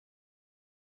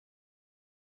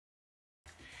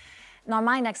Now,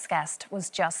 my next guest was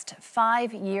just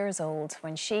 5 years old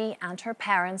when she and her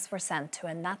parents were sent to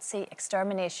a Nazi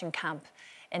extermination camp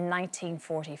in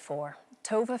 1944.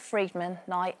 Tova Friedman,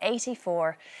 now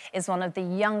 84, is one of the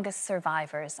youngest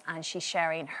survivors, and she's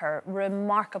sharing her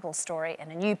remarkable story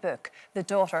in a new book, The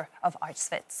Daughter of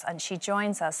Auschwitz, and she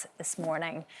joins us this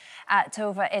morning.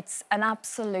 Tova, it's an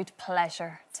absolute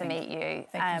pleasure to meet you.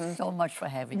 Thank you so much for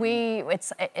having me.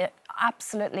 It's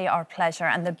absolutely our pleasure,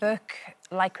 and the book,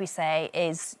 like we say,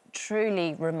 is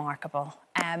truly remarkable.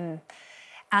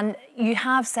 And you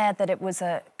have said that it was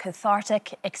a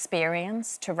cathartic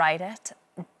experience to write it,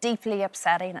 deeply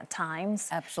upsetting at times.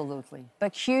 Absolutely.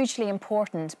 But hugely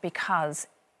important because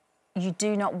you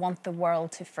do not want the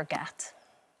world to forget.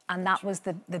 And that was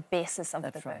the basis of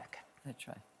the book. That's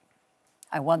right.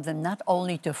 I want them not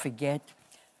only to forget,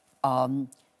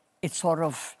 it's sort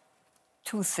of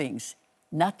two things.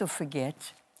 Not to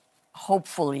forget,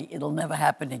 hopefully it'll never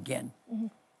happen again. Mm-hmm.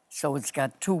 So it's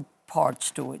got two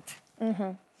parts to it.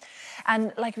 Mm-hmm.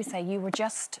 And like we say, you were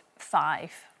just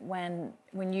 5 when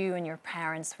you and your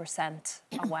parents were sent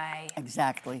away.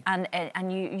 Exactly. And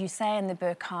you say in the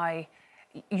book how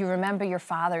you remember your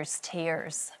father's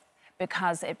tears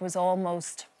because it was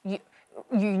almost, you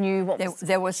knew what was...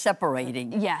 They were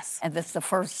separating. Yes. And that's the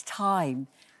first time.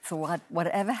 So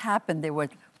whatever happened,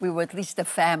 we were at least a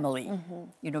family. Mm-hmm.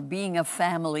 You know, being a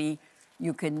family,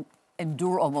 you can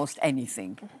endure almost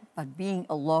anything. Mm-hmm. But being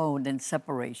alone in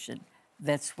separation,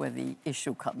 that's where the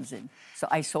issue comes in. So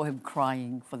I saw him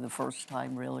crying for the first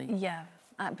time, really. Yeah,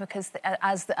 because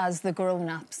as the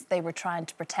grown-ups, they were trying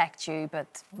to protect you,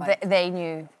 but right. they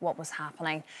knew what was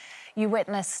happening. You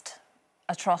witnessed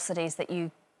atrocities that you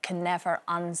can never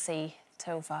unsee,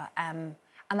 Tova, and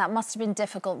that must have been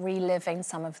difficult reliving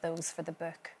some of those for the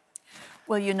book.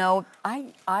 Well, you know,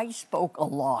 I spoke a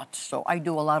lot, so I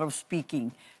do a lot of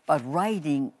speaking, but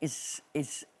writing is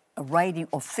writing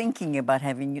or thinking about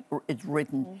having it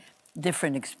written,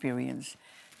 different experience,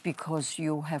 because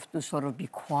you have to sort of be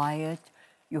quiet,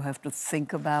 you have to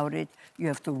think about it, you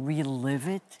have to relive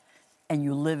it, and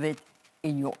you live it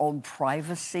in your own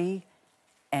privacy,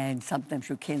 and sometimes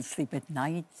you can't sleep at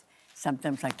night,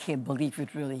 sometimes I can't believe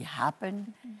it really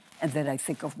happened, and then I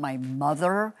think of my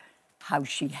mother, how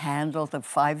she handled a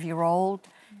 5-year-old,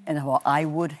 and how I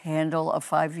would handle a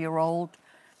 5-year-old,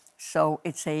 so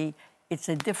it's a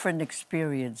different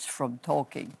experience from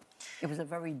talking. It was a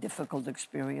very difficult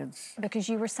experience. Because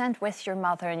you were sent with your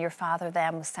mother, and your father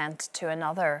then was sent to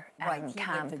another camp. He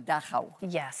went to Dachau.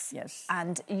 Yes. Yes.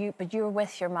 But you were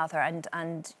with your mother,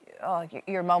 and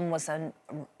your mum was an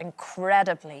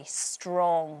incredibly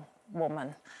strong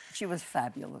woman. She was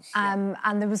fabulous.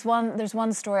 And there's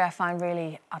one story I found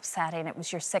really upsetting. It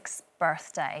was your 6th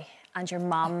birthday, and your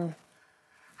mum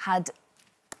had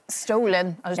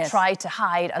stolen or tried to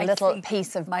hide a little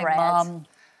piece of bread. My mom,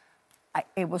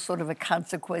 it was sort of a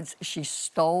consequence. She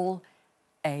stole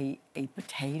a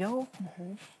potato,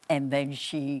 and then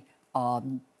she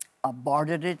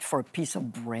bartered it for a piece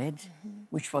of bread,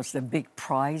 which was the big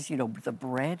prize, you know, the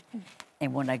bread.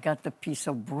 And when I got the piece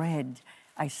of bread,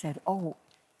 I said, "Oh,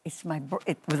 it's my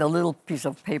with a little piece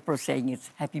of paper saying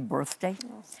it's happy birthday."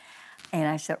 Yes. And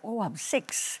I said, "Oh, I'm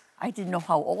 6." I didn't know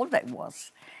how old I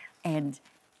was, and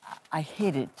I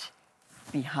hid it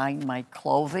behind my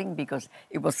clothing because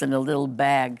it was in a little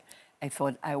bag. I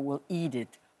thought I will eat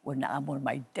it when I'm on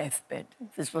my deathbed.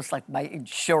 This was like my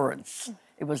insurance.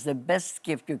 It was the best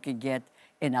gift you could get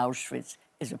in Auschwitz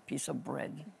is a piece of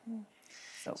bread.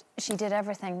 So she did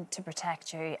everything to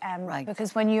protect you. Right.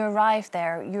 Because when you arrived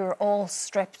there, you were all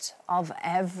stripped of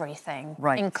everything,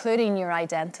 right. including your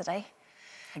identity.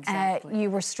 Exactly. You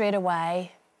were straight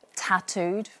away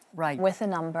tattooed right. with a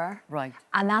number. Right.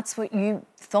 And that's what you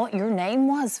thought your name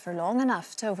was for long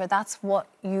enough, Tova. That's what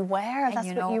you wear. That's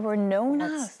what you were known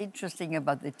as. What's interesting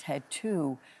about the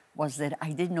tattoo was that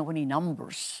I didn't know any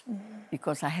numbers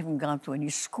because I haven't gone to any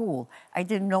school. I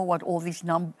didn't know what all these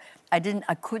numbers... I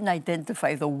couldn't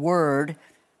identify the word,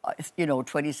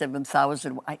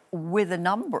 27,000 with a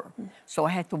number. So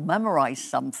I had to memorize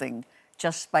something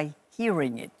just by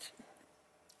hearing it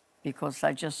because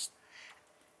it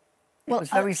was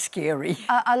very scary.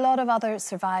 A lot of other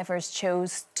survivors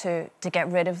chose to get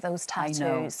rid of those tattoos. I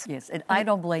know, yes, and I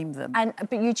don't blame them.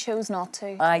 But you chose not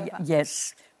to.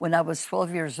 Yes, when I was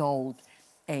 12 years old,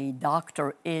 a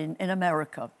doctor in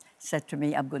America said to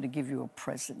me, "I'm going to give you a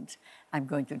present. I'm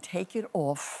going to take it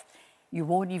off. You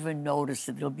won't even notice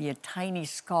it. It'll be a tiny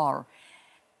scar."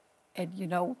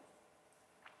 And I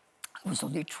was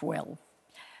only 12.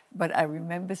 But I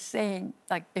remember saying,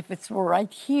 like, if it were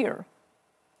right here,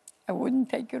 I wouldn't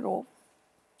take it off.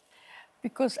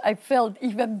 because I felt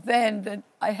even then that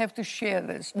I have to share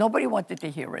this. Nobody wanted to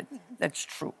hear it. That's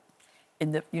true.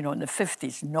 In the, in the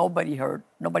 50s, nobody heard,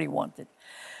 nobody wanted.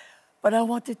 But I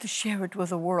wanted to share it with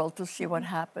the world to see what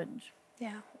happened.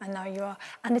 Yeah, and now you are,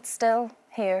 and it's still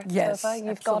here. Yes, Tova.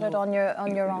 You've got it on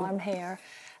your arm here.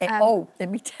 And, let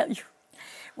me tell you,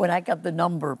 when I got the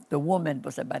number, the woman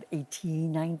was about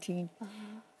 18, 19.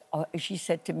 She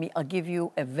said to me, I'll give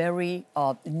you a very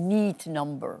neat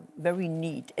number, very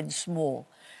neat and small.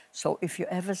 So if you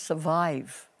ever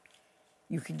survive,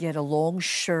 you could get a long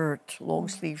shirt, long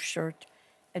sleeve shirt,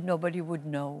 and nobody would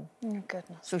know. Oh,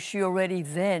 goodness. So she already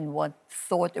then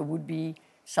thought it would be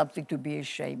something to be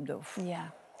ashamed of. Yeah,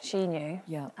 she knew.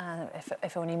 Yeah.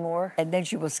 If only more. And then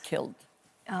she was killed.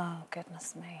 Oh,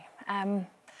 goodness me.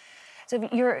 So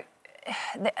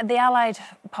the Allied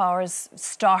powers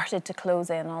started to close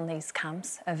in on these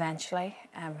camps eventually.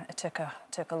 It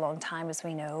took a long time, as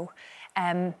we know.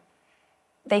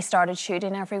 They started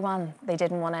shooting everyone. They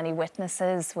didn't want any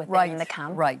witnesses within the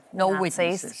camp. Right, no Nazis.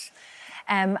 witnesses.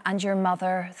 And your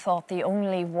mother thought the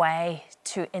only way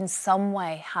to, in some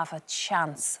way, have a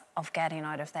chance of getting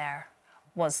out of there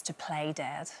was to play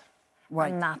dead.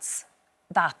 Right. And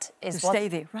that is what stay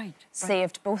there, right.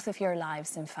 saved both of your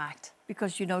lives, in fact.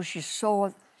 Because, she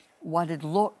saw what it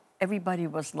looked. Everybody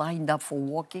was lined up for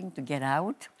walking to get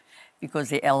out because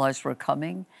the Allies were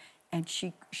coming. And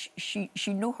she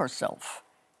knew herself.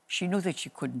 She knew that she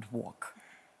couldn't walk.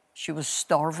 She was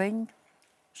starving.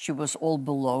 She was all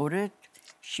bloated.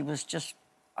 She was just,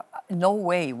 no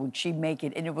way would she make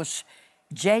it. And it was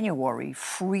January,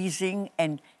 freezing,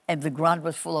 and the ground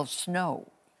was full of snow.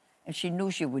 And she knew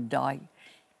she would die.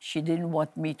 She didn't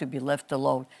want me to be left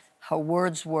alone. Her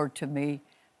words were to me,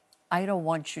 I don't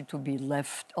want you to be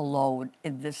left alone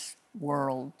in this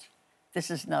world. This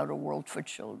is not a world for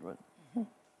children.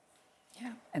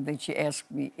 Yeah. And then she asked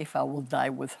me if I will die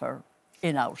with her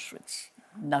in Auschwitz,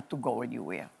 not to go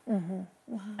anywhere.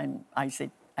 And I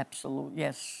said, absolutely,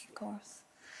 yes. Of course.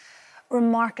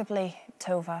 Remarkably,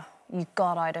 Tova, you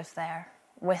got out of there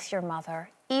with your mother.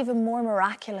 Even more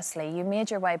miraculously, you made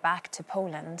your way back to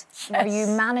Poland, where you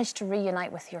managed to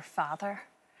reunite with your father.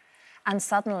 And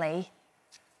suddenly,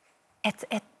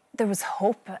 there was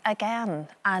hope again.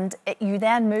 And you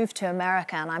then moved to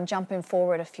America, and I'm jumping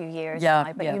forward a few years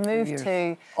now, but you moved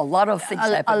to... A lot of things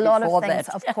happened a lot before of things,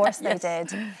 that. Of course they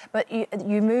did. But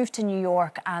you moved to New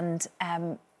York and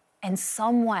in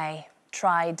some way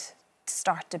tried to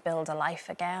start to build a life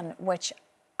again, which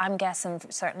I'm guessing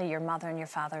certainly your mother and your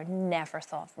father never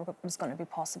thought was going to be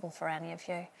possible for any of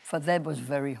you. For them, it was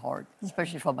very hard,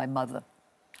 especially for my mother.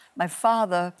 My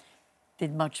father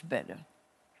did much better.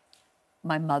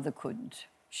 My mother couldn't.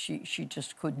 She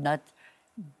just could not.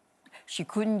 She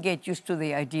couldn't get used to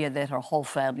the idea that her whole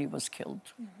family was killed.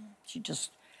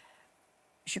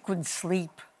 She couldn't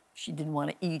sleep. She didn't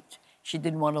want to eat. She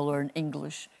didn't want to learn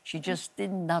English. She just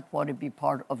did not want to be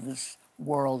part of this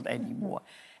world anymore.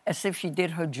 As if she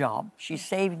did her job. She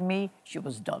saved me, she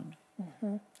was done.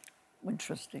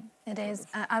 Interesting. It is.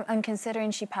 I'm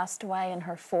considering she passed away in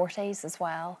her 40s as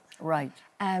well. Right.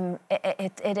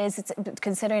 It's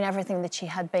considering everything that she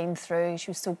had been through. She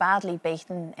was so badly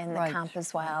beaten in the camp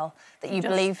as well that you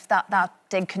believe that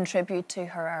did contribute to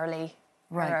her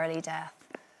early death.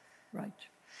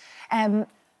 Right.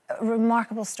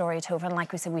 Remarkable story, Tova, and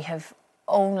like we said, we have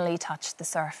only touched the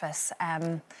surface.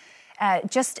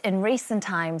 Just in recent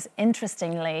times,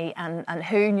 interestingly, and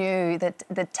who knew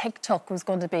that TikTok was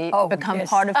going to become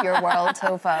part of your world,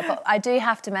 Tova. But I do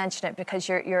have to mention it because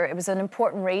it was an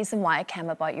important reason why it came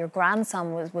about. Your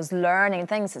grandson was learning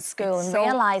things at school and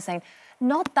realising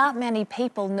not that many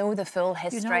people know the full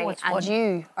history, and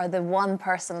you are the one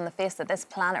person on the face of this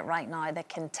planet right now that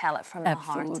can tell it from the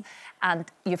heart. And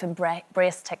you've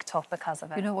embraced TikTok because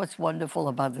of it. You know what's wonderful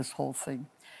about this whole thing?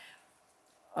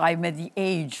 I'm at the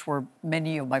age where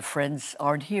many of my friends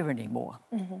aren't here anymore.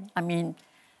 I mean,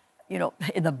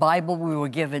 in the Bible, we were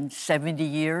given 70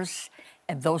 years,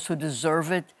 and those who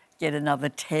deserve it get another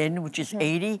 10, which is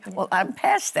 80. Well, I'm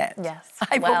past that. Yes.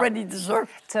 I've already deserved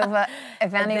it. So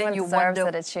if anyone deserves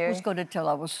it, it's you. Who's going to tell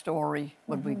our story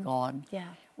when we're gone? Yeah.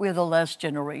 We're the last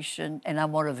generation, and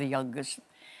I'm one of the youngest.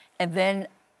 And then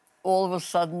all of a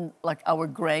sudden, like our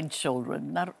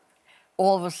grandchildren,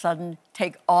 all of a sudden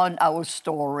take on our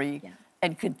story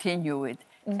and continue it.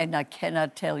 And I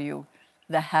cannot tell you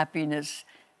the happiness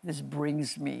this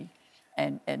brings me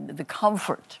and the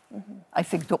comfort, I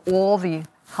think, to all the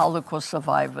Holocaust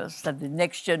survivors, that the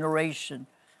next generation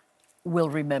will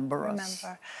remember us.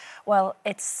 Well,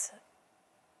 it's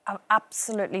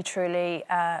absolutely, truly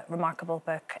a remarkable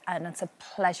book, and it's a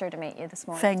pleasure to meet you this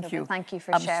morning. Thank you. Thank you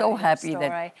for sharing I'm so happy your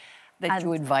story. that that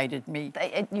you invited me.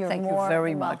 Thank you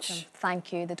very much.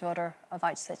 Thank you. The daughter of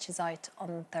Auschwitz is out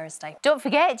on Thursday. Don't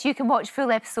forget, you can watch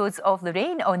full episodes of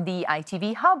Lorraine on the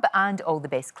ITV Hub and all the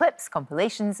best clips,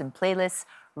 compilations and playlists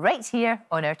right here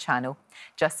on our channel.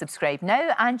 Just subscribe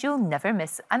now and you'll never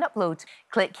miss an upload.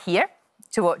 Click here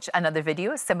to watch another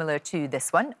video similar to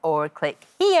this one, or click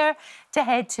here to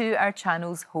head to our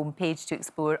channel's homepage to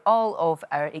explore all of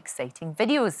our exciting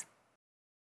videos.